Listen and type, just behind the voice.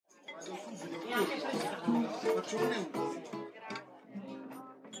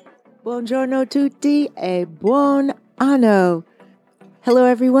Buongiorno tutti e buon anno. Hello,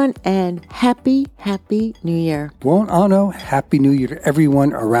 everyone, and happy New Year. Buon anno, happy New Year to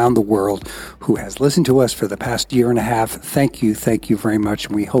everyone around the world who has listened to us for the past year and a half. Thank you very much.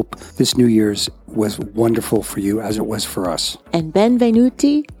 We hope this New Year's was wonderful for you as it was for us. And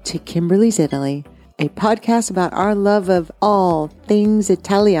benvenuti to Kimberly's Italy, a podcast about our love of all things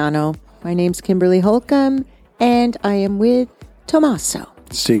Italiano. My name's Kimberly Holcomb, and I am with Tommaso.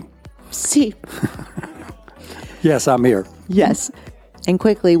 Si. Yes, I'm here. Yes. And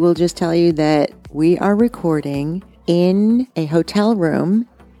quickly, we'll just tell you that we are recording in a hotel room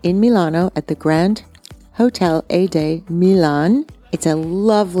in Milano at the Grand Hotel Ede Milan. It's a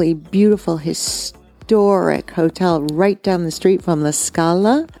lovely, beautiful, historic hotel right down the street from La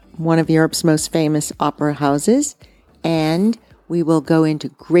Scala, one of Europe's most famous opera houses. And we will go into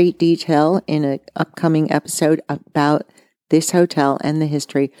great detail in an upcoming episode about this hotel and the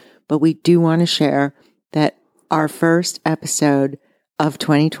history. But we do want to share that our first episode of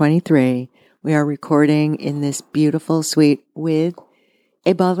 2023, we are recording in this beautiful suite with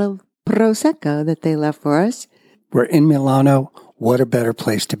a bottle of Prosecco that they left for us. We're in Milano. What a better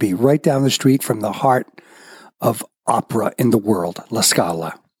place to be. Right down the street from the heart of opera in the world, La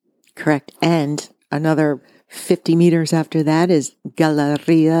Scala. Correct. And another 50 meters after that is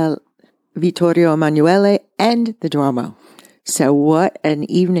Galleria Vittorio Emanuele and the Duomo. So what an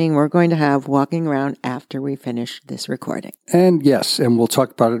evening we're going to have walking around after we finish this recording. And yes, and we'll talk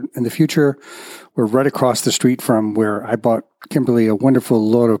about it in the future. We're right across the street from where I bought Kimberly a wonderful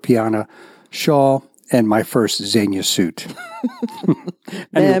Loro Piana shawl and my first Zegna suit.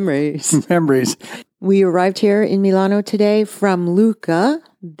 Memories. We arrived here in Milano today from Lucca,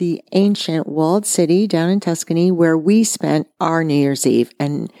 the ancient walled city down in Tuscany, where we spent our New Year's Eve.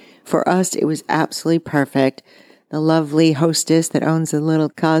 And for us, it was absolutely perfect. The lovely hostess that owns the little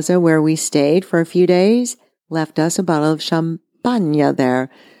casa where we stayed for a few days left us a bottle of champagne there.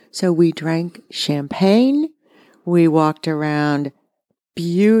 So we drank champagne. We walked around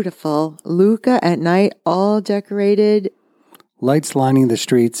beautiful Lucca at night, all decorated. Lights lining the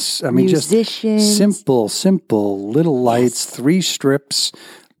streets. I mean, musicians. Just simple little lights, 3 strips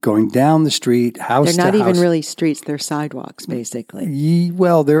going down the street, house to house. They're not even really streets. They're sidewalks, basically.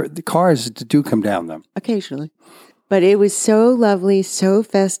 Well, the cars do come down them. Occasionally. But it was so lovely, so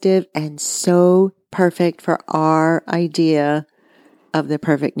festive, and so perfect for our idea of the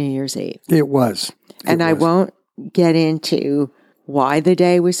perfect New Year's Eve. It was. I won't get into why the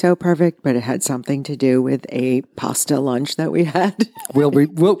day was so perfect, but it had something to do with a pasta lunch that we had.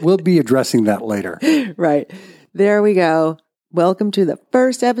 We'll be addressing that later. Right. There we go. Welcome to the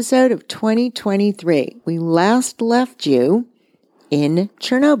first episode of 2023. We last left you in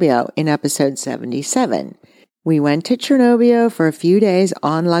Cernobbio in episode 77. We went to Cernobbio for a few days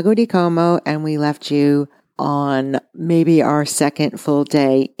on Lago di Como, and we left you on maybe our second full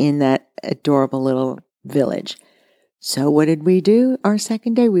day in that adorable little village. So what did we do our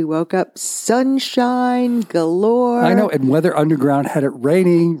second day? We woke up sunshine galore. I know, and Weather Underground had it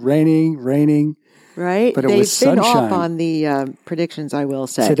raining. Right? But it was sunshine. They've been off on the predictions, I will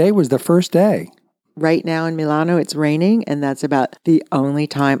say. Today was the first day. Right now in Milano, it's raining, and that's about the only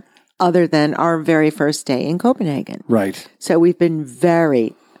time other than our very first day in Copenhagen. Right. So we've been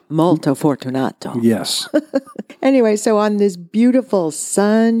very molto fortunato. Yes. Anyway, so on this beautiful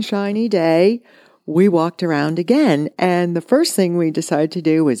sunshiny day, we walked around again. And the first thing we decided to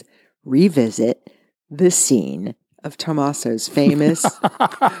do was revisit the scene of Tommaso's famous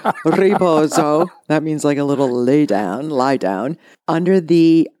riposo. That means like a little lie down, under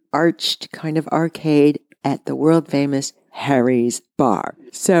the arched kind of arcade at the world famous Harry's Bar.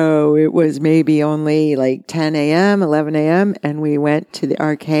 So it was maybe only like 10 a.m., 11 a.m., and we went to the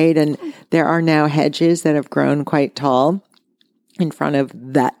arcade, and there are now hedges that have grown quite tall in front of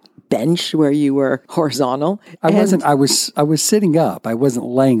that bench where you were horizontal. I was sitting up. I wasn't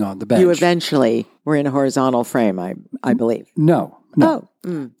laying on the bench. You eventually were in a horizontal frame, I believe. No. Oh.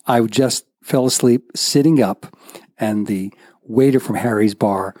 I just fell asleep sitting up, and the waiter from Harry's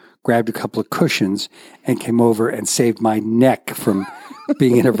Bar grabbed a couple of cushions and came over and saved my neck from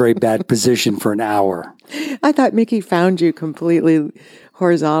being in a very bad position for an hour. I thought Mickey found you completely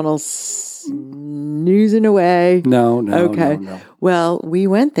horizontal, snoozing away. No. Okay. No. Well, we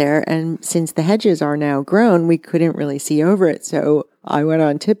went there, and since the hedges are now grown, we couldn't really see over it. So I went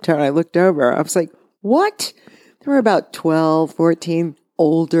on tiptoe and I looked over. I was like, what? There were about 12, 14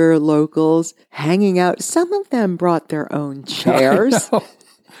 older locals hanging out. Some of them brought their own chairs.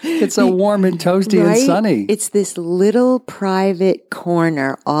 It's so warm and toasty right? and sunny. It's this little private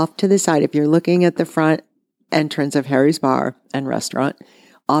corner off to the side. If you're looking at the front entrance of Harry's Bar and Restaurant,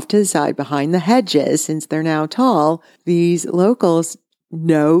 off to the side behind the hedges, since they're now tall, these locals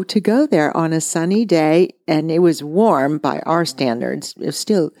know to go there on a sunny day. And it was warm by our standards. It was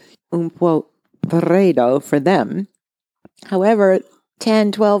still un po' freddo for them. However,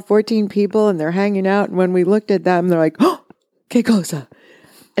 10, 12, 14 people, and they're hanging out. And when we looked at them, they're like, oh, que cosa?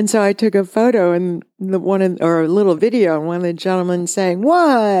 And so I took a photo and or a little video, and one of the gentlemen saying,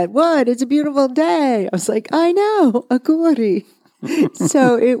 what? It's a beautiful day. I was like, I know, auguri.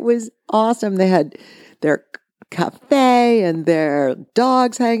 So it was awesome. They had their cafe and their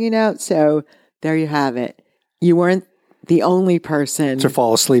dogs hanging out. So there you have it. You weren't the only person to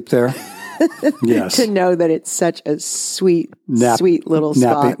fall asleep there. Yes. To know that it's such a sweet little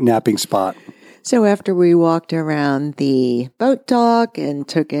spot. Napping spot. So after we walked around the boat dock and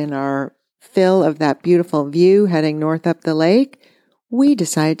took in our fill of that beautiful view heading north up the lake, we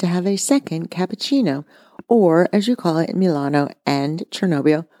decided to have a second cappuccino, or as you call it in Milano and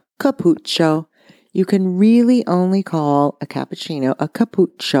Cernobbio, cappuccio. You can really only call a cappuccino a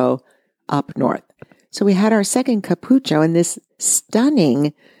cappuccio up north. So we had our second cappuccio in this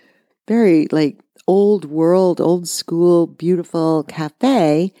stunning, very old world, old school, beautiful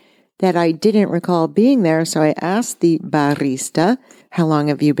cafe that I didn't recall being there. So I asked the barista, how long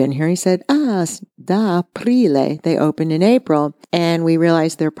have you been here? He said, da aprile. They opened in April. And we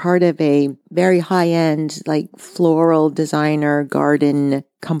realized they're part of a very high-end, floral designer garden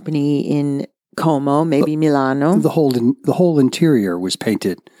company in Como, maybe Milano. The whole interior was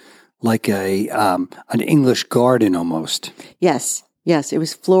painted like an English garden almost. Yes, it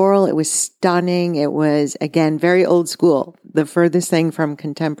was floral. It was stunning. It was, again, very old school. The furthest thing from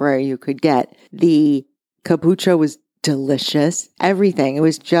contemporary you could get. The cappuccio was delicious. Everything. It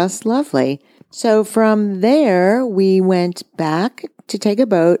was just lovely. So from there, we went back to take a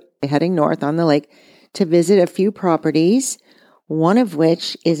boat heading north on the lake to visit a few properties, one of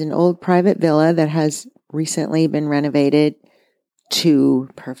which is an old private villa that has recently been renovated to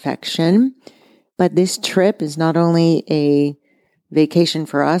perfection. But this trip is not only a vacation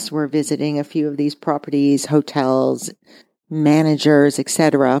for us. We're visiting a few of these properties, hotels, managers,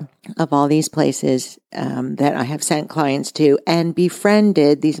 etc., of all these places that I have sent clients to, and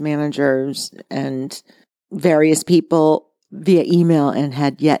befriended these managers and various people via email and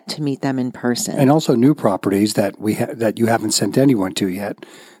had yet to meet them in person. And also new properties that that you haven't sent anyone to yet,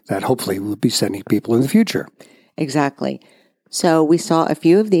 that hopefully we'll be sending people in the future. Exactly. So we saw a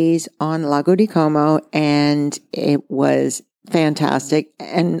few of these on Lago di Como, and it was fantastic.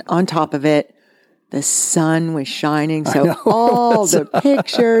 And on top of it, the sun was shining. So all the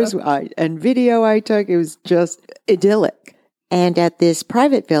pictures and video I took, it was just idyllic. And at this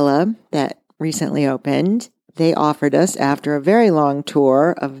private villa that recently opened, they offered us, after a very long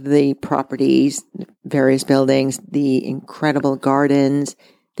tour of the properties, various buildings, the incredible gardens,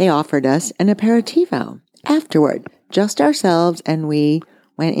 they offered us an aperitivo afterward, just ourselves. And we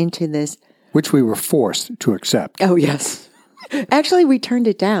went into this. Which we were forced to accept. Oh, yes. Actually, we turned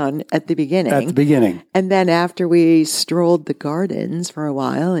it down at the beginning. And then after we strolled the gardens for a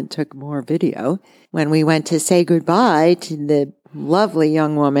while and took more video, when we went to say goodbye to the lovely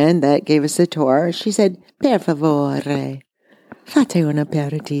young woman that gave us the tour, she said, "Per favore, fate un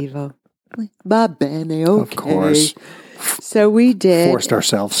aperitivo." Va bene, okay. Of course. So we did. Forced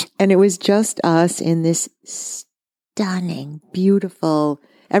ourselves. And it was just us in this stunning, beautiful,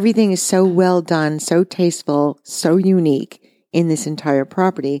 everything is so well done, so tasteful, so unique in this entire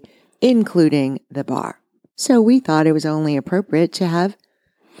property, including the bar. So we thought it was only appropriate to have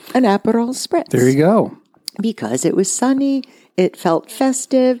an Aperol Spritz. There you go. Because it was sunny, it felt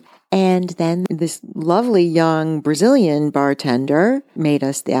festive, and then this lovely young Brazilian bartender made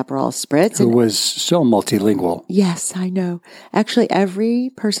us the Aperol Spritz. Who was so multilingual. Yes, I know. Actually,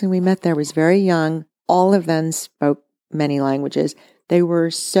 every person we met there was very young. All of them spoke many languages. They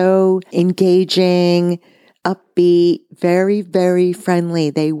were so engaging, upbeat, very, very friendly.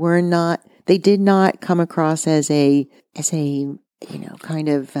 They did not come across as a kind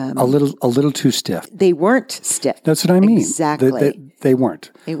of a little too stiff. They weren't stiff. That's what I mean. Exactly. They weren't.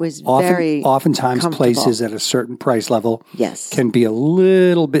 It was oftentimes places at a certain price level can be a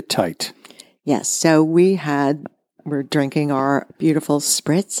little bit tight. Yes. So we're drinking our beautiful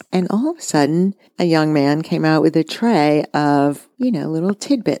spritz, and all of a sudden, a young man came out with a tray of, little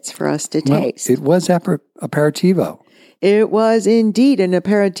tidbits for us to taste. It was aperitivo. It was indeed an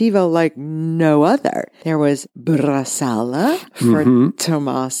aperitivo like no other. There was brassala for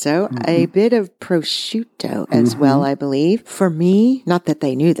Tommaso, a bit of prosciutto as well, I believe. For me, not that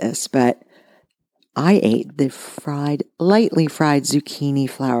they knew this, but I ate the lightly fried zucchini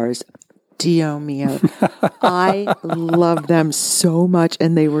flowers. Dio mio. I love them so much,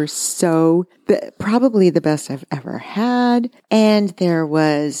 and they were probably the best I've ever had. And there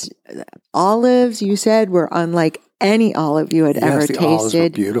was olives, you said, were unlike any olive you had ever tasted. Olives were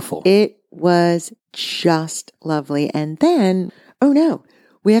beautiful. It was just lovely. And then, oh no,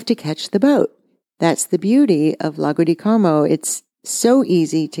 we have to catch the boat. That's the beauty of Lago di Como. It's so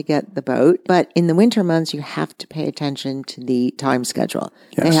easy to get the boat, but in the winter months, you have to pay attention to the time schedule.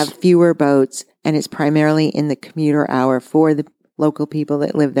 Yes. They have fewer boats, and it's primarily in the commuter hour for the local people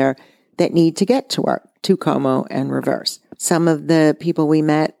that live there that need to get to work, to Como and reverse. Some of the people we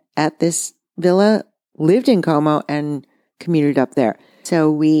met at this villa lived in Como and commuted up there.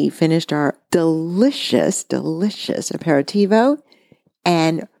 So we finished our delicious aperitivo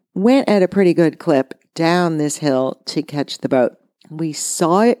and went at a pretty good clip down this hill to catch the boat. We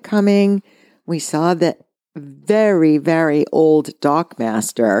saw it coming. We saw the very, very old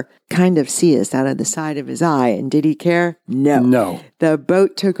dockmaster kind of see us out of the side of his eye. And did he care? No. The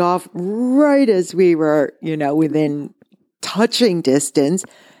boat took off right as we were, within touching distance.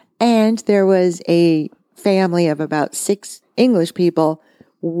 And there was a family of about 6 English people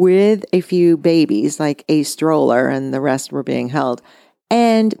with a few babies, like a stroller, and the rest were being held.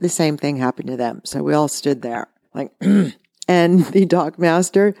 And the same thing happened to them. So we all stood there like, and the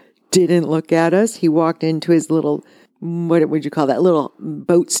dockmaster didn't look at us. He walked into his little, what would you call that, little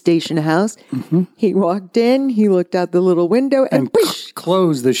boat station house. Mm-hmm. He walked in, he looked out the little window and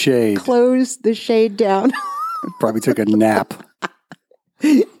closed the shade. Closed the shade down. Probably took a nap.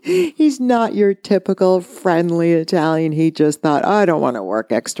 He's not your typical friendly Italian. He just thought, I don't want to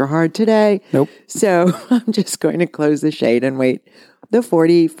work extra hard today. Nope. So I'm just going to close the shade and wait the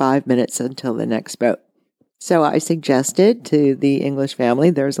 45 minutes until the next boat. So I suggested to the English family,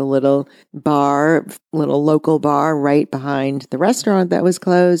 there's a little local bar right behind the restaurant that was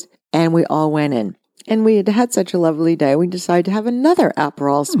closed, and we all went in. And we had such a lovely day, we decided to have another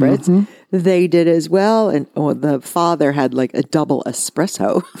Aperol Spritz. Mm-hmm. They did as well, and the father had like a double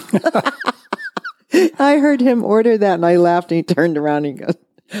espresso. I heard him order that, and I laughed, and he turned around and he goes,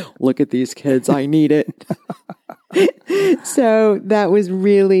 look at these kids, I need it. So that was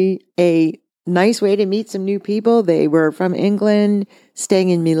really a nice way to meet some new people. They were from England, staying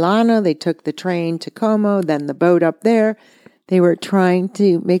in Milano. They took the train to Como, then the boat up there. They were trying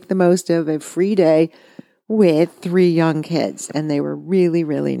to make the most of a free day with 3 young kids, and they were really,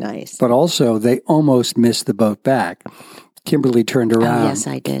 really nice. But also, they almost missed the boat back. Kimberly turned around. Oh, yes,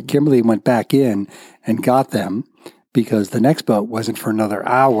 I did. Kimberly went back in and got them because the next boat wasn't for another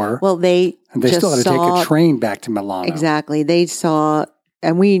hour. Well, they still had to take a train back to Milano. Exactly. They saw,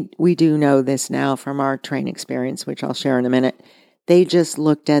 and we do know this now from our train experience, which I'll share in a minute. They just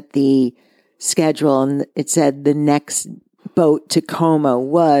looked at the schedule, and it said the next boat to Como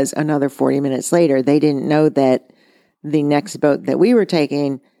was another 40 minutes later. They didn't know that the next boat that we were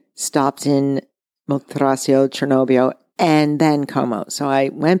taking stopped in Montrasio, Cernobbio, and then Como. So I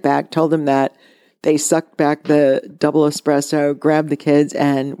went back, told them that. They sucked back the double espresso, grabbed the kids,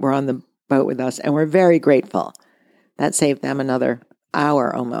 and were on the boat with us. And we're very grateful. That saved them another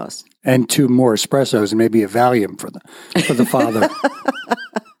hour almost. And 2 more espressos and maybe a Valium for the father.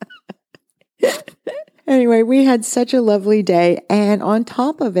 Anyway, we had such a lovely day. And on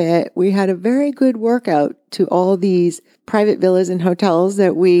top of it, we had a very good workout to all these private villas and hotels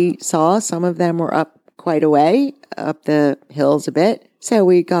that we saw. Some of them were up quite a way, up the hills a bit. So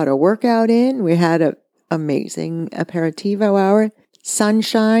we got a workout in. We had an amazing aperitivo hour.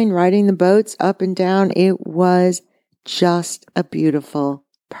 Sunshine, riding the boats up and down. It was just a beautiful,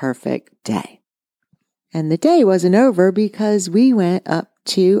 perfect day. And the day wasn't over because we went up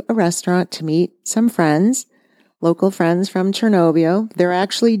to a restaurant to meet some friends, local friends from Cernobbio. They're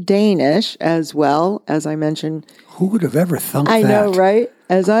actually Danish as well, as I mentioned. Who would have ever thunk that? I know, right?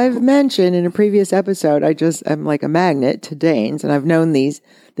 As I've mentioned in a previous episode, I'm like a magnet to Danes, and I've known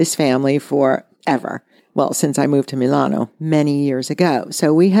this family forever. Well, since I moved to Milano many years ago.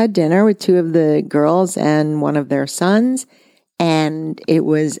 So we had dinner with 2 of the girls and one of their sons, and it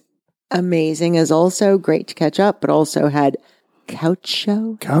was amazing. As also great to catch up, but also had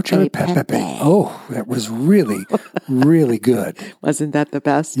Cacio e pepe. Oh, that was really, really good. Wasn't that the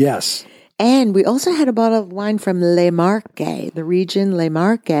best? Yes. And we also had a bottle of wine from Le Marche, the region Le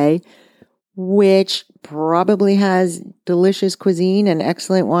Marche, which probably has delicious cuisine and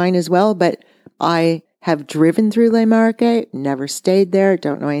excellent wine as well. But I have driven through Le Marche, never stayed there,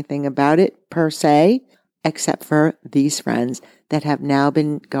 don't know anything about it per se, except for these friends that have now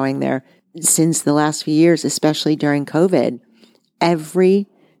been going there since the last few years, especially during COVID. Every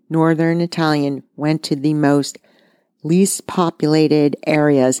Northern Italian went to the most least populated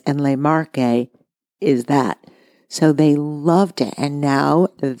areas, and Le Marche is that. So they loved it. And now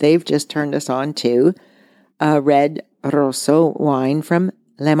they've just turned us on to a red Rosso wine from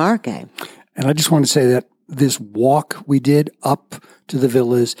Le Marche. And I just want to say that this walk we did up to the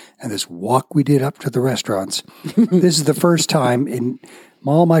villas and this walk we did up to the restaurants, this is the first time in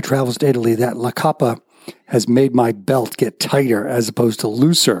all my travels to Italy that La Capa has made my belt get tighter as opposed to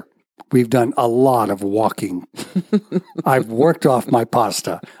looser. We've done a lot of walking. I've worked off my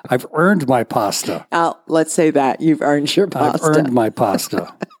pasta. I've earned my pasta. Let's say that. You've earned your pasta. I've earned my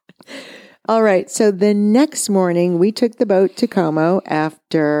pasta. All right. So the next morning, we took the boat to Como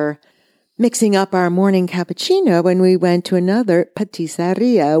after mixing up our morning cappuccino when we went to another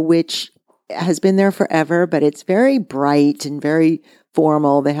patisseria, which has been there forever, but it's very bright and very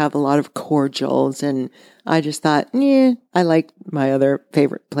formal. They have a lot of cordials, and I just thought, I like my other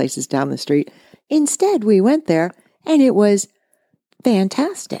favorite places down the street. Instead, we went there, and it was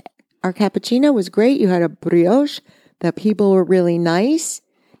fantastic. Our cappuccino was great. You had a brioche. The people were really nice.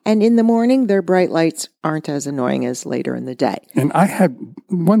 And in the morning, their bright lights aren't as annoying as later in the day. And I had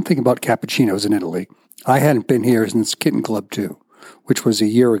one thing about cappuccinos in Italy. I hadn't been here since Kitten Club 2, which was a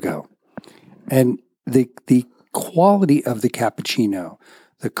year ago. And the quality of the cappuccino,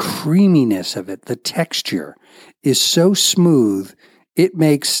 the creaminess of it, the texture is so smooth, it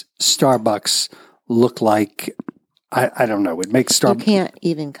makes Starbucks look like, I don't know, it makes Starbucks... You can't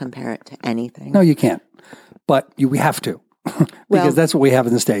even compare it to anything. No, you can't. But we have to. Because that's what we have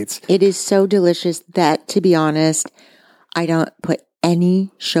in the States. It is so delicious that, to be honest, I don't put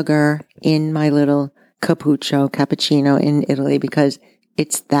any sugar in my little cappuccino in Italy because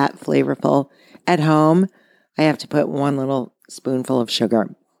it's that flavorful. At home, I have to put one little spoonful of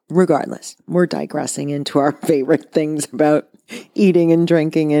sugar. Regardless, we're digressing into our favorite things about eating and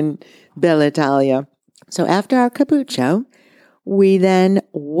drinking in Bella Italia. So after our cappuccino, we then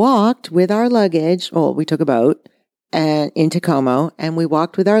walked with our luggage. Well, we took a boat into Como, and we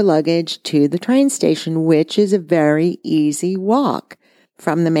walked with our luggage to the train station, which is a very easy walk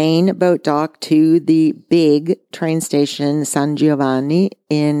from the main boat dock to the big train station, San Giovanni,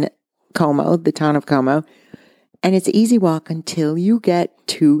 in Como, the town of Como. And it's an easy walk until you get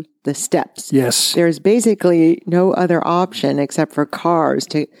to the steps. Yes. There's basically no other option except for cars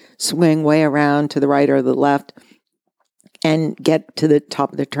to swing way around to the right or the left and get to the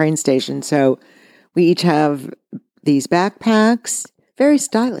top of the train station. So we each have these backpacks, very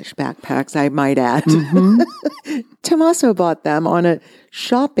stylish backpacks, I might add. Mm-hmm. Tommaso bought them on a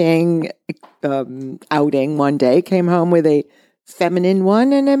shopping outing one day, came home with a feminine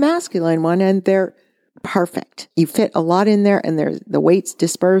one and a masculine one, and they're perfect. You fit a lot in there, and the weight's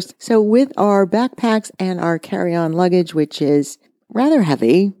dispersed. So with our backpacks and our carry-on luggage, which is rather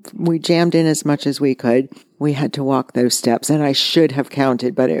heavy, we jammed in as much as we could. We had to walk those steps, and I should have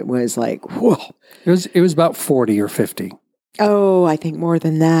counted, but it was like, whoa. It was about 40 or 50. Oh, I think more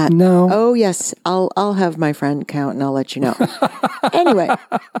than that. No. Oh, yes. I'll have my friend count, and I'll let you know. Anyway,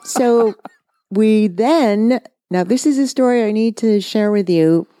 so we then, now this is a story I need to share with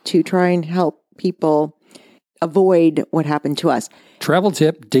you to try and help people avoid what happened to us. Travel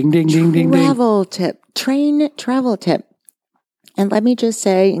tip. Ding, ding, ding, ding, ding. Travel tip. Train travel tip. And let me just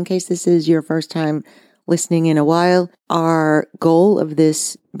say, in case this is your first time listening in a while, our goal of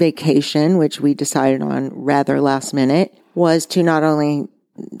this vacation, which we decided on rather last minute, was to not only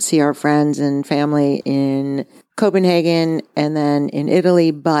see our friends and family in Copenhagen and then in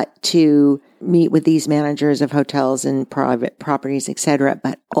Italy, but to meet with these managers of hotels and private properties, etc.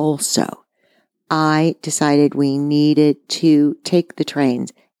 But also, I decided we needed to take the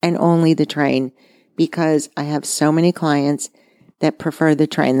trains, and only the train, because I have so many clients that prefer the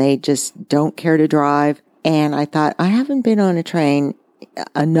train. They just don't care to drive. And I thought, I haven't been on a train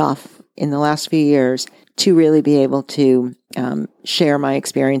enough in the last few years to really be able to share my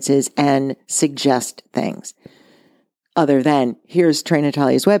experiences and suggest things. Other than, here's Train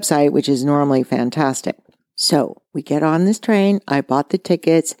Italia's website, which is normally fantastic. So we get on this train. I bought the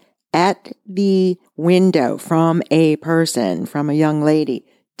tickets at the window from a person, from a young lady,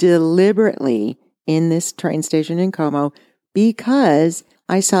 deliberately in this train station in Como, because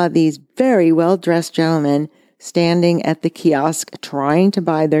I saw these very well-dressed gentlemen standing at the kiosk trying to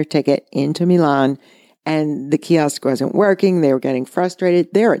buy their ticket into Milan, and the kiosk wasn't working. They were getting frustrated.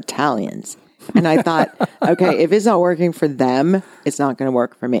 They're Italians. And I thought, okay, if it's not working for them, it's not going to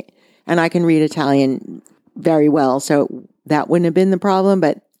work for me. And I can read Italian very well, so that wouldn't have been the problem,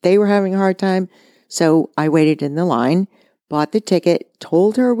 but they were having a hard time. So I waited in the line, bought the ticket,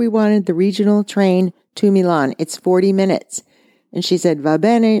 told her we wanted the regional train to Milan. It's 40 minutes. And she said, va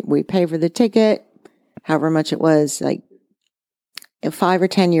bene, we pay for the ticket, however much it was, like €5 or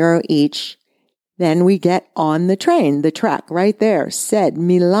 €10 each. Then we get on the train, the track right there said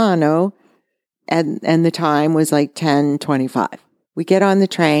Milano, and the time was like 10:25. We get on the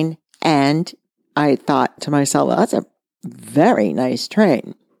train, and I thought to myself, well, that's a very nice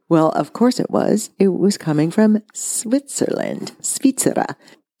train. Well, of course it was. It was coming from Switzerland, Svizzera.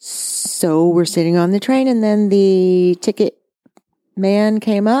 So we're sitting on the train, and then the ticket man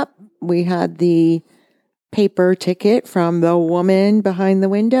came up. We had the paper ticket from the woman behind the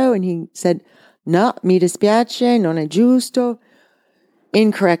window, and he said, no, mi dispiace, non è giusto.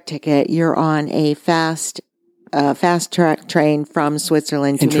 Incorrect ticket. You're on a fast track train from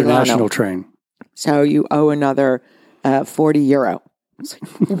Switzerland to Milano. International train. So you owe another €40. I was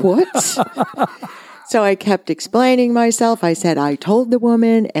like, what? So I kept explaining myself. I said, I told the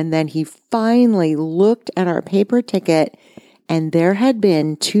woman, and then he finally looked at our paper ticket, and there had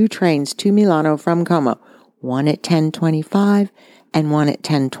been 2 trains to Milano from Como, one at 10:25 and one at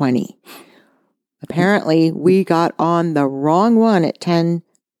 10:20. Apparently, we got on the wrong one at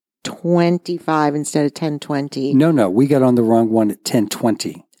 10:25 instead of 10:20. No, we got on the wrong one at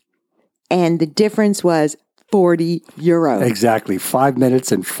 10:20. And the difference was €40. Exactly. 5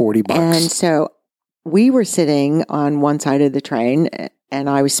 minutes and $40. And so we were sitting on one side of the train, and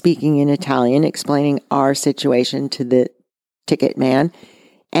I was speaking in Italian, explaining our situation to the ticket man,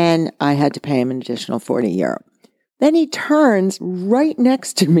 and I had to pay him an additional €40. Then he turns right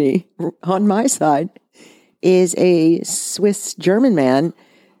next to me on my side is a Swiss German man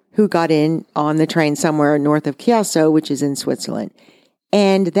who got in on the train somewhere north of Chiasso, which is in Switzerland.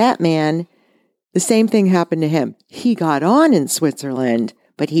 And that man, the same thing happened to him. He got on in Switzerland,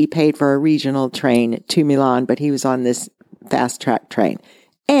 but he paid for a regional train to Milan, but he was on this fast track train.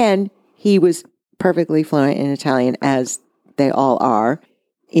 And he was perfectly fluent in Italian, as they all are,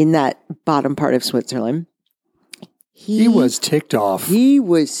 in that bottom part of Switzerland. He was ticked off. He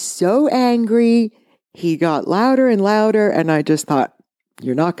was so angry. He got louder and louder, and I just thought,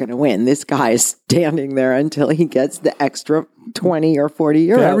 you're not going to win. This guy is standing there until he gets the extra 20 or 40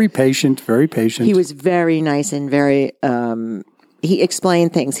 euro. Very patient, very patient. He was very nice and very, he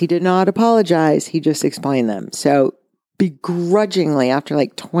explained things. He did not apologize. He just explained them. So begrudgingly, after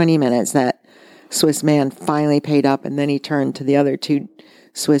like 20 minutes, that Swiss man finally paid up, and then he turned to the other 2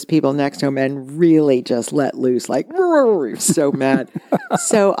 Swiss people next to him and really just let loose, like, so mad.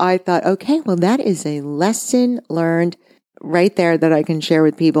 So I thought, okay, well, that is a lesson learned right there that I can share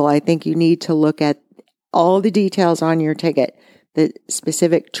with people. I think you need to look at all the details on your ticket, the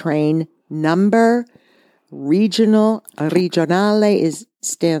specific train number, regionale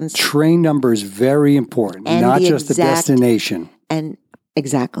stands. Train number is very important, not just the destination. And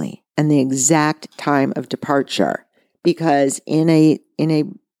exactly. And the exact time of departure. Because in a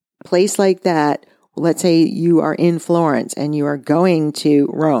place like that, let's say you are in Florence and you are going to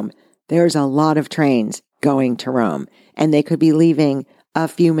Rome, there's a lot of trains going to Rome, and they could be leaving a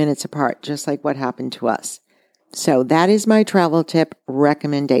few minutes apart, just like what happened to us. So that is my travel tip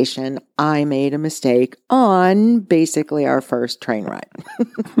recommendation. I made a mistake on basically our first train ride.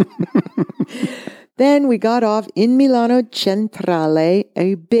 Then we got off in Milano Centrale,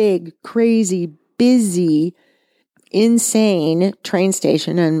 a big, crazy, busy, insane train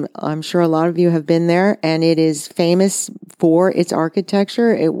station, and I'm sure a lot of you have been there, and it is famous for its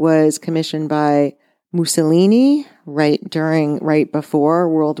architecture. It was commissioned by Mussolini right before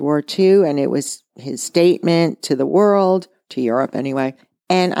World War II, and it was his statement to the world, to Europe anyway.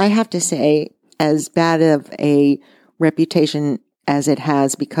 And I have to say, as bad of a reputation as it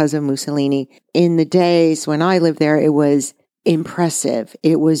has because of Mussolini, in the days when I lived there, it was impressive.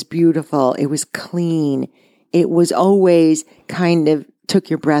 It was beautiful. It was clean. It was always kind of took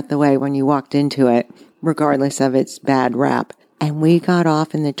your breath away when you walked into it, regardless of its bad rap. And we got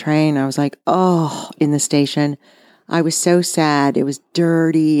off in the train. I was like, in the station. I was so sad. It was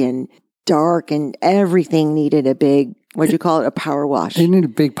dirty and dark, and everything needed a big, what'd you call it? A power wash. It needed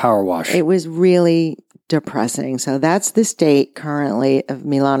a big power wash. It was really depressing. So that's the state currently of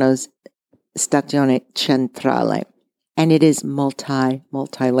Milano's Stazione Centrale. And it is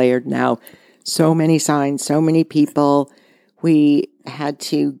multi-layered now. So many signs, so many people. We had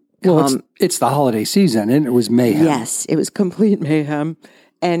to come. Well, it's the holiday season, and it was mayhem. Yes, it was complete mayhem.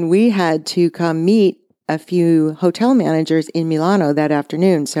 And we had to come meet a few hotel managers in Milano that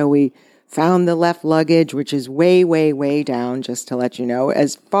afternoon. So we found the left luggage, which is way, way, way down, just to let you know,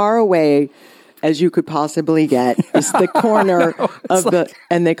 as far away as you could possibly get. It's the corner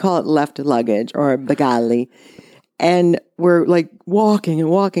and they call it left luggage or bagagli. And we're like walking and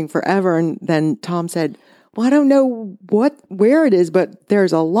walking forever. And then Tom said, well, I don't know where it is, but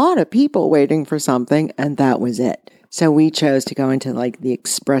there's a lot of people waiting for something. And that was it. So we chose to go into like the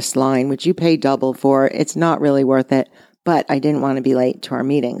express line, which you pay double for. It's not really worth it, but I didn't want to be late to our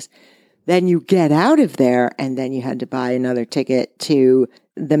meetings. Then you get out of there and then you had to buy another ticket to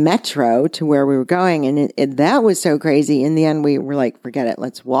the metro to where we were going. And that was so crazy. In the end, we were like, forget it.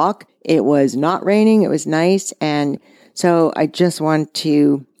 Let's walk. It was not raining. It was nice. And so I just want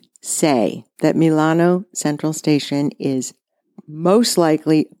to say that Milano Central Station is most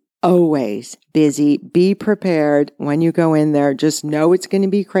likely always busy. Be prepared when you go in there. Just know it's going to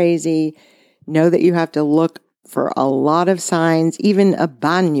be crazy. Know that you have to look for a lot of signs, even a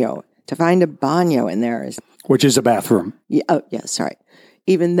bagno. To find a bagno in there is... Which is a bathroom. Yeah, oh, yeah, sorry.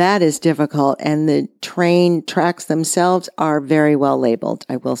 Even that is difficult, and the train tracks themselves are very well labeled.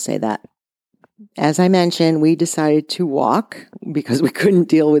 I will say that. As I mentioned, we decided to walk because we couldn't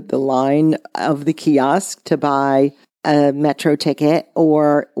deal with the line of the kiosk to buy a metro ticket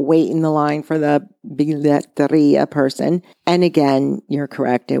or wait in the line for the biglietteria person. And again, you're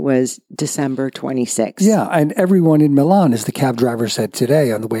correct. It was December 26th. Yeah. And everyone in Milan, as the cab driver said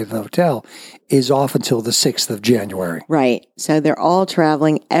today on the way to the hotel, is off until the 6th of January. Right. So they're all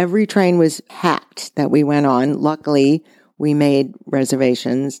traveling. Every train was packed that we went on. Luckily, we made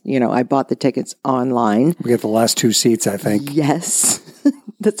reservations. You know, I bought the tickets online. We got the last 2 seats, I think. Yes.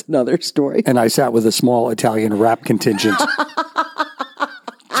 That's another story. And I sat with a small Italian rap contingent.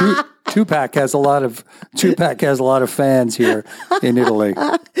 Tupac has a lot of fans here in Italy.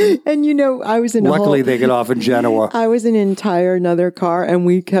 And you know, I was in Luckily, they get off in Genoa. I was in another car, and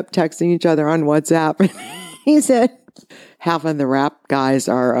we kept texting each other on WhatsApp. He said, half of the rap guys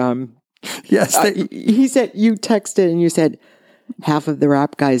are... Yes. He said, you texted and you said, half of the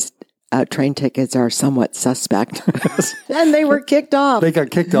rap guys' train tickets are somewhat suspect. And they were kicked off. They got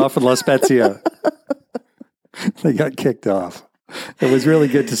kicked off in La Spezia. They got kicked off. It was really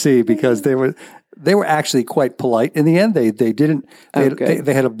good to see because they were actually quite polite. In the end, they didn't.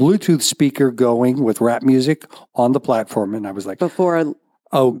 They had a Bluetooth speaker going with rap music on the platform, and I was like, before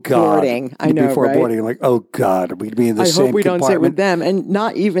God! Boarding, I know, before right? boarding, I'm like, oh God, are we going to be in the same? I hope we don't sit with them, and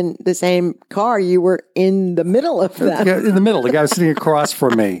not even the same car. You were in the middle of them. In the middle, the guy was sitting across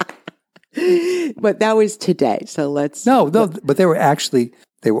from me. But that was today, so let's... No, but they were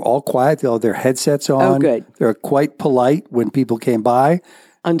all quiet. They all had their headsets on. Oh, good. They were quite polite when people came by.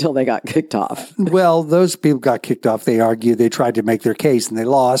 Until they got kicked off. Well, those people got kicked off. They argued. They tried to make their case, and they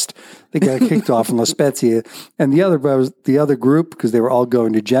lost. They got kicked off in La Spezia. And the other group, because they were all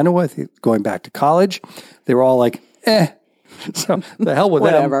going to Genoa, going back to college, they were all like, So the hell with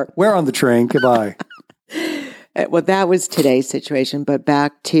Whatever. them. We're on the train. Goodbye. Well, that was today's situation. But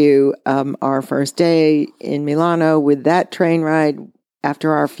back to our first day in Milano with that train ride.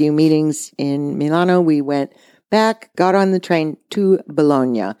 After our few meetings in Milano, we went back, got on the train to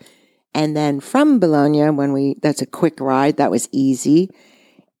Bologna. And then from Bologna, that's a quick ride. That was easy.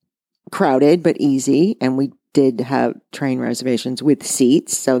 Crowded, but easy. And we did have train reservations with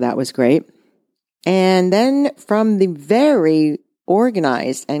seats. So that was great. And then from the very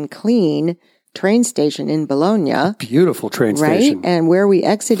organized and clean train station in Bologna. Beautiful train station. Right? And where we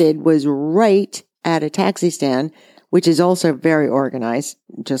exited was right at a taxi stand, which is also very organized,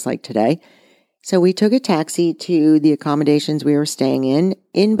 just like today. So we took a taxi to the accommodations we were staying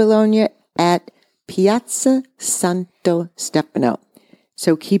in Bologna at Piazza Santo Stefano.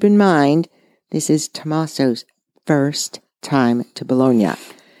 So keep in mind, this is Tommaso's first time to Bologna.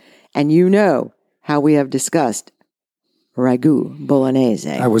 And you know how we have discussed Ragu Bolognese.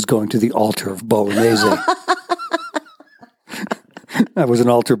 I was going to the altar of Bolognese. I was an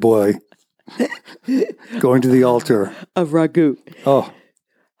altar boy. Going to the altar. Of Ragu. Oh.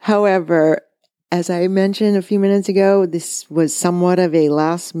 However, as I mentioned a few minutes ago, this was somewhat of a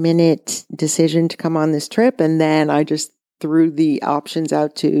last-minute decision to come on this trip, and then I just threw the options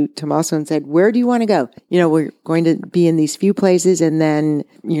out to Tommaso and said, where do you want to go? You know, we're going to be in these few places and then,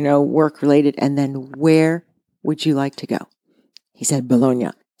 you know, work-related, and then where would you like to go? He said, Bologna.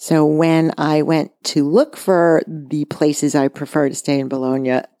 So when I went to look for the places I prefer to stay in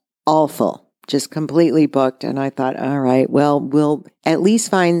Bologna, all full, just completely booked. And I thought, all right, well, we'll at least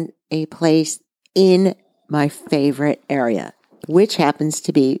find a place in my favorite area, which happens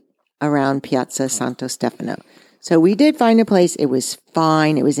to be around Piazza Santo Stefano. So we did find a place. It was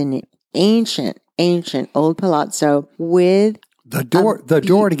fine. It was an ancient old palazzo with The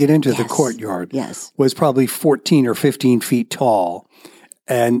door to get into the Yes. courtyard Yes. was probably 14 or 15 feet tall.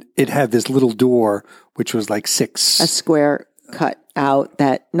 And it had this little door, which was like A square cut out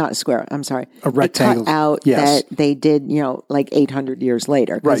not a square, I'm sorry. A rectangle. A cut out Yes. that they did, like 800 years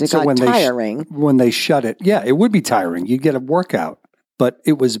later. Because Right. it got tiring. When they shut it, yeah, it would be tiring. You'd get a workout. But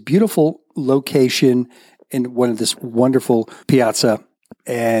it was a beautiful location in one of this wonderful piazza.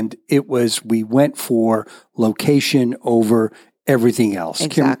 And we went for location over everything else.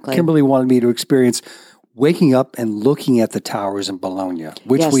 Exactly. Kimberly wanted me to experience waking up and looking at the towers in Bologna,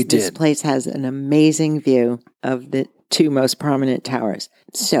 which we did. This place has an amazing view of the two most prominent towers.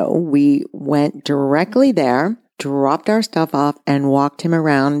 So we went directly there, dropped our stuff off, and walked him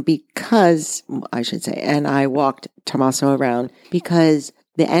around and I walked Tommaso around because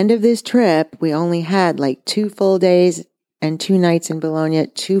the end of this trip, we only had like 2 full days and 2 nights in Bologna,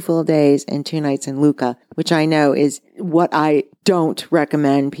 2 full days and 2 nights in Lucca, which I know is what I don't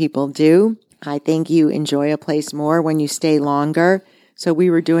recommend people do. I think you enjoy a place more when you stay longer. So we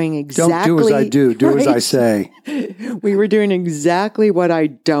were doing exactly... Don't do as I do. Do as I say. We were doing exactly what I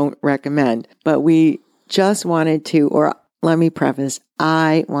don't recommend. But we just wanted to, or let me preface,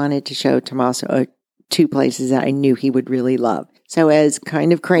 I wanted to show Tommaso 2 places that I knew he would really love. So as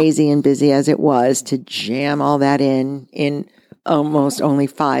kind of crazy and busy as it was to jam all that in almost only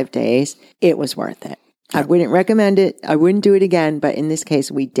 5 days, it was worth it. I wouldn't recommend it. I wouldn't do it again, but in this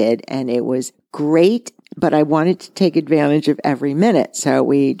case we did, and it was great, but I wanted to take advantage of every minute. So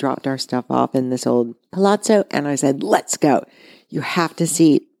we dropped our stuff off in this old palazzo, and I said, let's go. You have to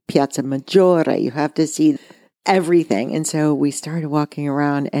see Piazza Maggiore. You have to see everything. And so we started walking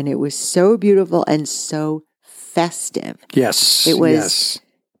around, and it was so beautiful and so festive. Yes. It was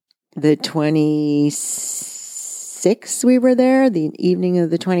the 26th we were there, the evening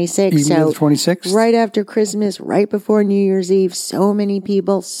of the 26th. Evening of the 26th? Right after Christmas, right before New Year's Eve, so many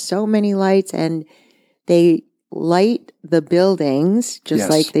people, so many lights, and they light the buildings just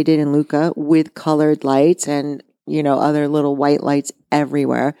like they did in Lucca with colored lights and, other little white lights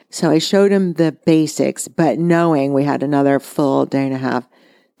everywhere. So I showed him the basics, but knowing we had another full day and a half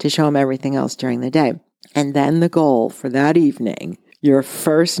to show him everything else during the day. And then the goal for that evening, his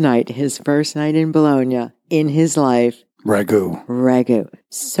first night in Bologna in his life. Ragu.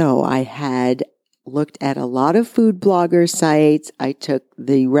 So I had looked at a lot of food blogger sites. I took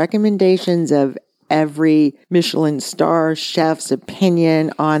the recommendations of every Michelin star chef's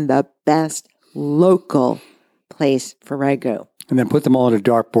opinion on the best local place for Ragu. And then put them all on a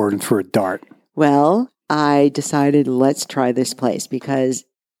dartboard and threw a dart. Well, I decided let's try this place because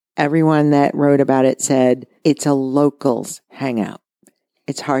everyone that wrote about it said it's a locals hangout.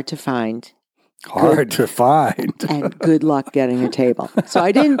 It's hard to find. And good luck getting a table. So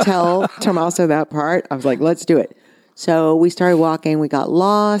I didn't tell Tommaso that part. I was like, let's do it. So we started walking. We got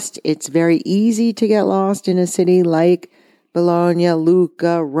lost. It's very easy to get lost in a city like Bologna,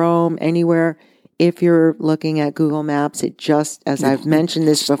 Lucca, Rome, anywhere. If you're looking at Google Maps, it just, as I've mentioned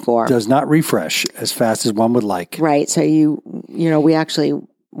this before, does not refresh as fast as one would like. Right. So we actually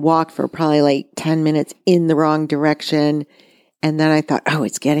walked for probably like 10 minutes in the wrong direction. And then I thought,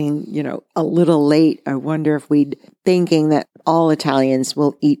 it's getting, a little late. I wonder if thinking that all Italians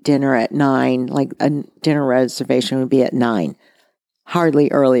will eat dinner at 9, like a dinner reservation would be at 9, hardly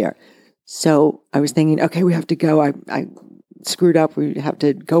earlier. So I was thinking, okay, we have to go. I screwed up. We have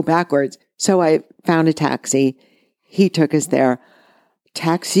to go backwards. So I found a taxi. He took us there.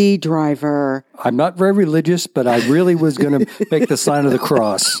 Taxi driver. I'm not very religious, but I really was going to make the sign of the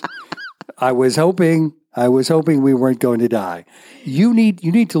cross. I was hoping we weren't going to die. You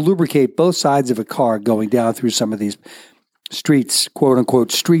need to lubricate both sides of a car going down through some of these streets, quote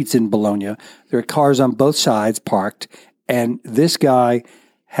unquote streets in Bologna. There are cars on both sides parked, and this guy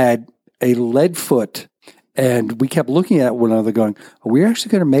had a lead foot, and we kept looking at one another going, are we actually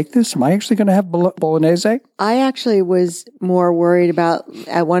going to make this? Am I actually going to have Bolognese? I actually was more worried about,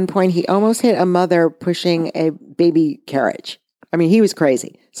 at one point, he almost hit a mother pushing a baby carriage. I mean, he was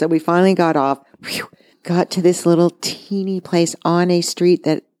crazy. So we finally got off, got to this little teeny place on a street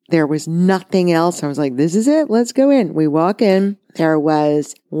that there was nothing else. I was like, this is it. Let's go in. We walk in. There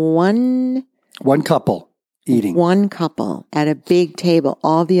was one couple eating. One couple at a big table.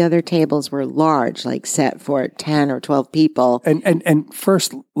 All the other tables were large, like set for 10 or 12 people. And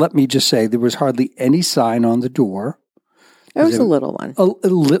first, let me just say, there was hardly any sign on the door. There was a little one.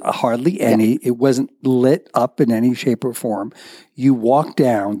 Hardly any. Yeah. It wasn't lit up in any shape or form. You walked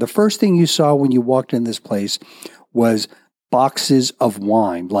down. The first thing you saw when you walked in this place was boxes of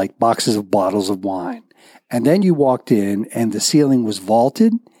wine, like boxes of bottles of wine. And then you walked in, and the ceiling was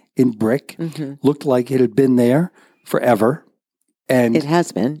vaulted in brick. Mm-hmm. Looked like it had been there forever. And It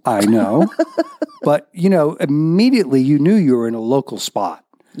has been. I know. But, immediately you knew you were in a local spot.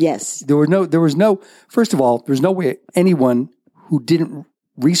 Yes. There was no, first of all, there's no way anyone who didn't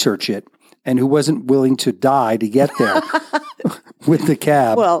research it and who wasn't willing to die to get there with the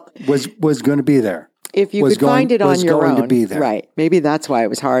cab was going to be there. If you could find it on your own, to be there. Right. Maybe that's why it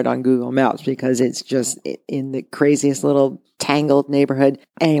was hard on Google Maps, because it's just in the craziest little tangled neighborhood.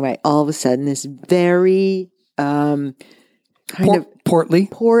 Anyway, all of a sudden, this very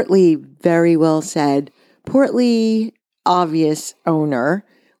portly, very well said, portly, obvious owner,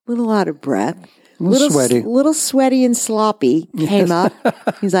 little out of breath, little sweaty and sloppy, came up.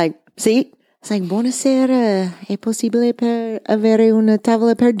 He's like, "See?" It's like, "Buonasera, è possibile per avere una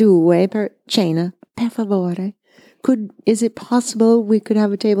tavola per due per cena, per favore? Is it possible we could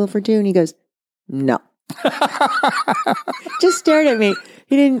have a table for two?" And he goes, "No." Just stared at me.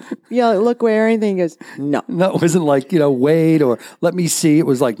 He didn't look away or anything. He goes, "No." No, it wasn't like, wait or let me see. It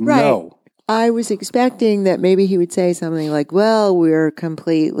was like, right. No. I was expecting that maybe he would say something like, "Well, we're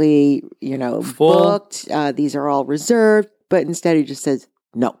completely, booked. These are all reserved." But instead he just says,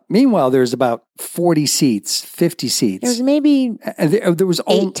 "No." Meanwhile, there's about 40 seats, 50 seats. There's maybe and there was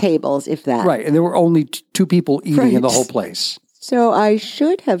 8 tables, if that. Right. And there were only 2 people eating in the whole place. So I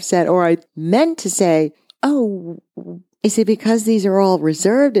should have said, or I meant to say, "Oh, is it because these are all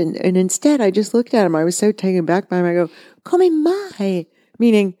reserved?" And instead I just looked at him. I was so taken back by him. I go, "Come mai?"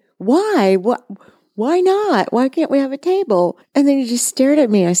 Meaning, why? What? Why not? Why can't we have a table? And then he just stared at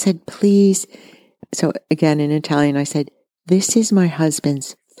me. I said, "Please." So again, in Italian, I said, "This is my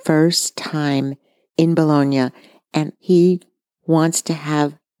husband's first time in Bologna, and he wants to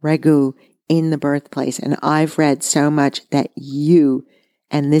have ragu in the birthplace. And I've read so much that you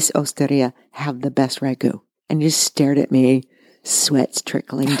and this osteria have the best ragu." And he just stared at me, sweats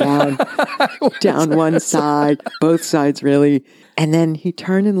trickling down, down one side, both sides really. And then he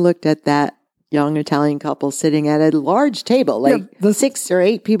turned and looked at that young Italian couple sitting at a large table, like 6 or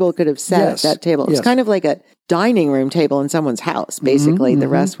 8 people could have sat at that table. It's kind of like a dining room table in someone's house, basically. The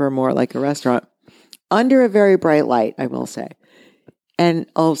rest were more like a restaurant. Under a very bright light, I will say. And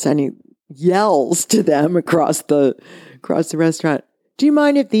all of a sudden he yells to them across the restaurant, "Do you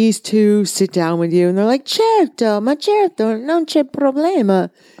mind if these 2 sit down with you?" And they're like, "Certo, ma certo, non c'è problema."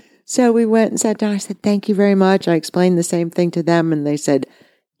 So we went and sat down. I said, "Thank you very much." I explained the same thing to them, and they said,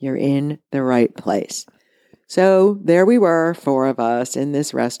 "You're in the right place." So there we were, 4 of us in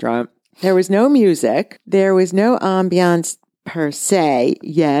this restaurant. There was no music. There was no ambiance per se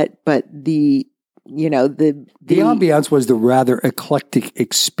yet, but the ambiance was the rather eclectic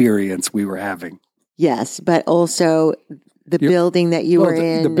experience we were having. Yes, but also the building that you were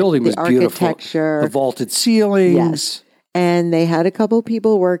in. The building was architecture, beautiful. The vaulted ceilings. Yes. And they had a couple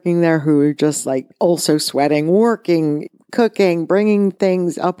people working there who were just like also sweating, working, cooking, bringing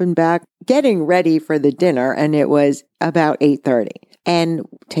things up and back, getting ready for the dinner. And it was about 8:30. And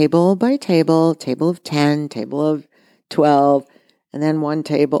table by table, table of 10, table of 12, and then one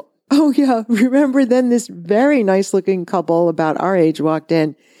table. Oh yeah, remember then this very nice looking couple about our age walked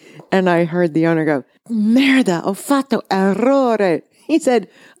in, and I heard the owner go, "Merda, ho fatto errore." He said,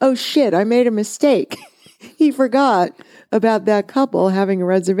 "Oh shit, I made a mistake." He forgot about that couple having a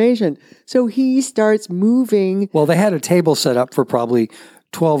reservation. So he starts moving. Well, they had a table set up for probably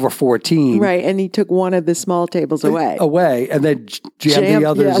 12 or 14. Right, and he took one of the small tables away. And then jammed the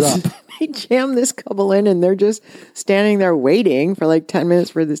others up. He jammed this couple in, and they're just standing there waiting for like 10 minutes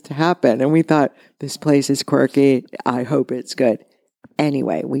for this to happen. And we thought, this place is quirky. I hope it's good.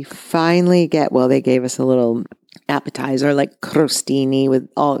 Anyway, we finally they gave us a little appetizer like crostini with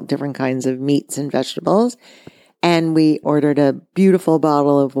all different kinds of meats and vegetables. And we ordered a beautiful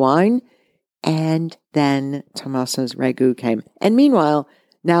bottle of wine. And then Tommaso's ragu came. And meanwhile,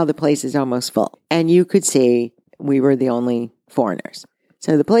 now the place is almost full. And you could see we were the only foreigners.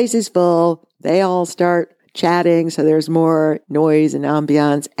 So the place is full. They all start chatting. So there's more noise and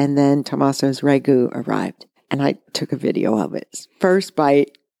ambiance. And then Tommaso's ragu arrived. And I took a video of it. First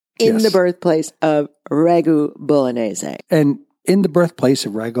bite in the birthplace of Ragu Bolognese. And in the birthplace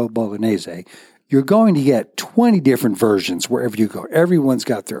of Ragu Bolognese, you're going to get 20 different versions wherever you go. Everyone's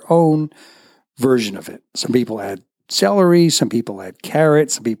got their own version of it. Some people add celery, some people add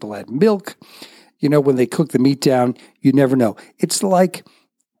carrots, some people add milk. When they cook the meat down, you never know. It's like,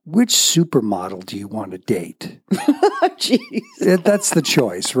 which supermodel do you want to date? Jeez. That's the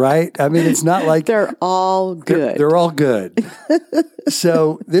choice, right? I mean, it's not like... They're all good. They're all good.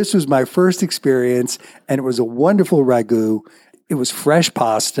 So this was my first experience, and it was a wonderful ragu. It was fresh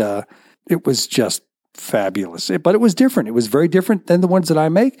pasta. It was just fabulous. But it was different. It was very different than the ones that I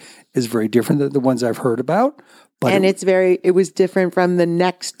make. It's very different than the ones I've heard about. But and it was different from the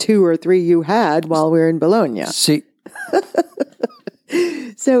next 2 or 3 you had while we were in Bologna. See,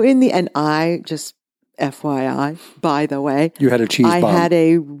 So in the end, I just, FYI, by the way. you had a cheese bomb. I had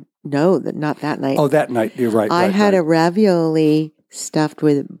not that night. Oh, that night. You're right. I had a ravioli stuffed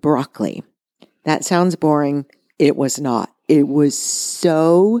with broccoli. That sounds boring. It was not. It was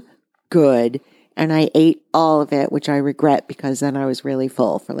so good. And I ate all of it, which I regret because then I was really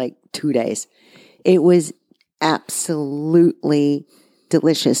full for like 2 days. It was absolutely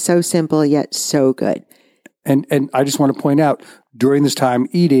delicious. So simple, yet so good. And I just want to point out, during this time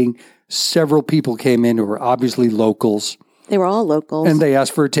eating, several people came in who were obviously locals. They were all locals. And they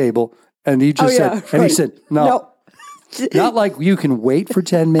asked for a table. And he just said, no. Not like you can wait for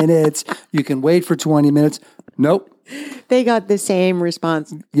 10 minutes. You can wait for 20 minutes. Nope. They got the same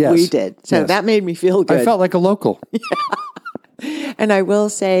response Yes. we did. So that made me feel good. I felt like a local. And I will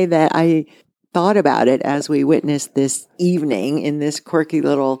say that I thought about it as we witnessed this evening in this quirky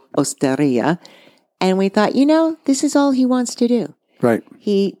little osteria. And we thought, this is all he wants to do. Right.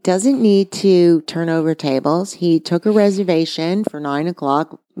 He doesn't need to turn over tables. He took a reservation for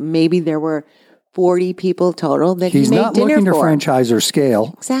 9:00. Maybe there were 40 people total that He's he made not dinner looking to for. franchise or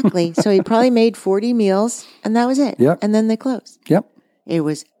scale. Exactly. So he probably made 40 meals and that was it. Yep. And then they closed. Yep. It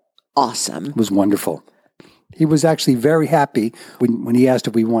was awesome. It was wonderful. He was actually very happy when he asked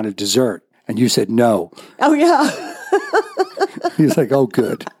if we wanted dessert. And you said no. Oh, yeah. He was like, oh,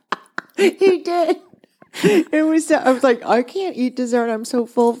 good. He did. It was. I was like, I can't eat dessert. I'm so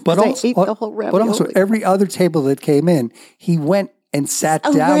full. But also, I ate the whole ravioli. But also, every other table that came in, he went and sat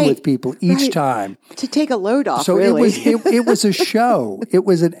down with people each time to take a load off. So really. it was a show. It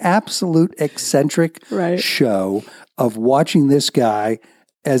was an absolute eccentric show of watching this guy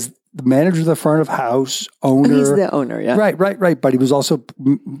as the manager of the front of house, owner. He's the owner, yeah. Right. But he was also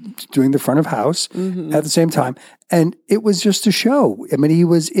doing the front of house at the same time. And it was just a show. I mean,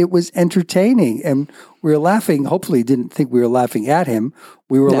 it was entertaining. And we were laughing. Hopefully he didn't think we were laughing at him.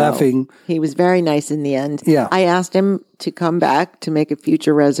 We were laughing. He was very nice in the end. Yeah. I asked him to come back to make a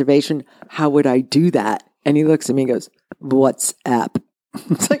future reservation. How would I do that? And he looks at me and goes, WhatsApp.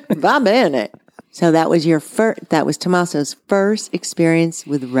 It's like, va bene. So that was that was Tommaso's first experience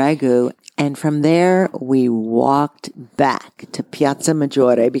with Ragu. And from there, we walked back to Piazza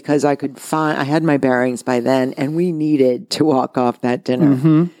Maggiore because I had my bearings by then and we needed to walk off that dinner.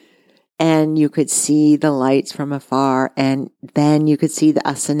 Mm-hmm. And you could see the lights from afar. And then you could see the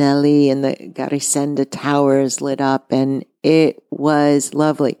Asinelli and the Garisenda towers lit up. And it was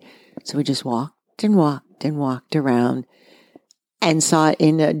lovely. So we just walked and walked and walked around. And saw it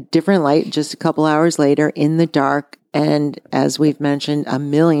in a different light just a couple hours later in the dark. And as we've mentioned a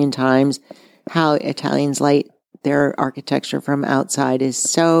million times, how Italians light their architecture from outside is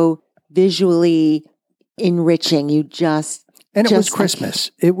so visually enriching. And it was Christmas.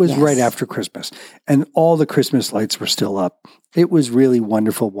 It was right after Christmas. And all the Christmas lights were still up. It was really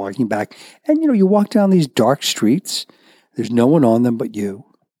wonderful walking back. And, you walk down these dark streets. There's no one on them but you.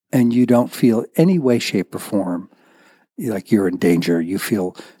 And you don't feel any way, shape, or form like you're in danger. You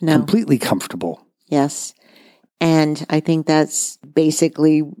feel completely comfortable. Yes. And I think that's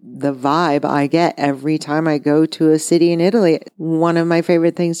basically the vibe I get every time I go to a city in Italy. One of my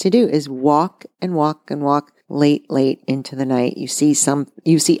favorite things to do is walk and walk and walk late into the night. You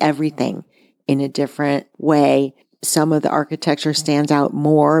see everything in a different way. Some of the architecture stands out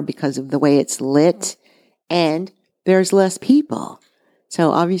more because of the way it's lit and there's less people. So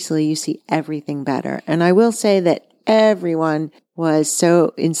obviously you see everything better. And I will say that everyone was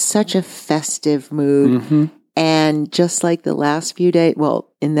in such a festive mood. Mm-hmm. And just like the last few days,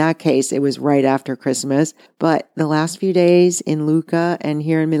 well, in that case, it was right after Christmas, but the last few days in Lucca and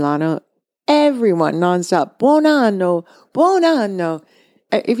here in Milano, everyone nonstop, buon anno, buon anno.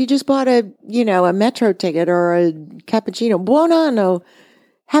 If you just bought a metro ticket or a cappuccino, buon anno,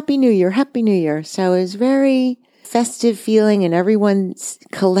 Happy New Year, Happy New Year. So it was very festive feeling and everyone's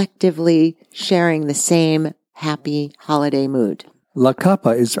collectively sharing the same happy holiday mood. La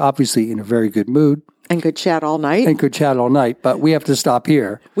Capa is obviously in a very good mood. And could chat all night. But we have to stop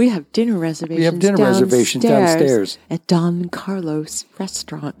here. We have dinner reservations downstairs. At Don Carlos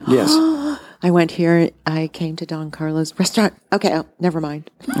Restaurant. Yes. I came to Don Carlos Restaurant. Okay, never mind.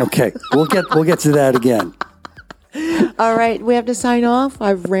 Okay, we'll get to that again. All right, we have to sign off.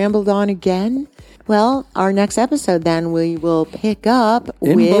 I've rambled on again. Well, our next episode then we will pick up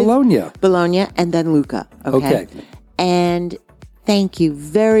with Bologna and then Lucca. Okay. And thank you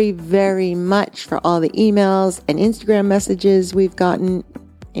very, very much for all the emails and Instagram messages we've gotten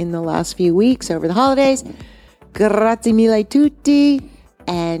in the last few weeks over the holidays. Grazie mille tutti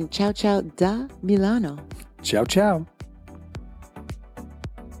and ciao ciao da Milano. Ciao, ciao.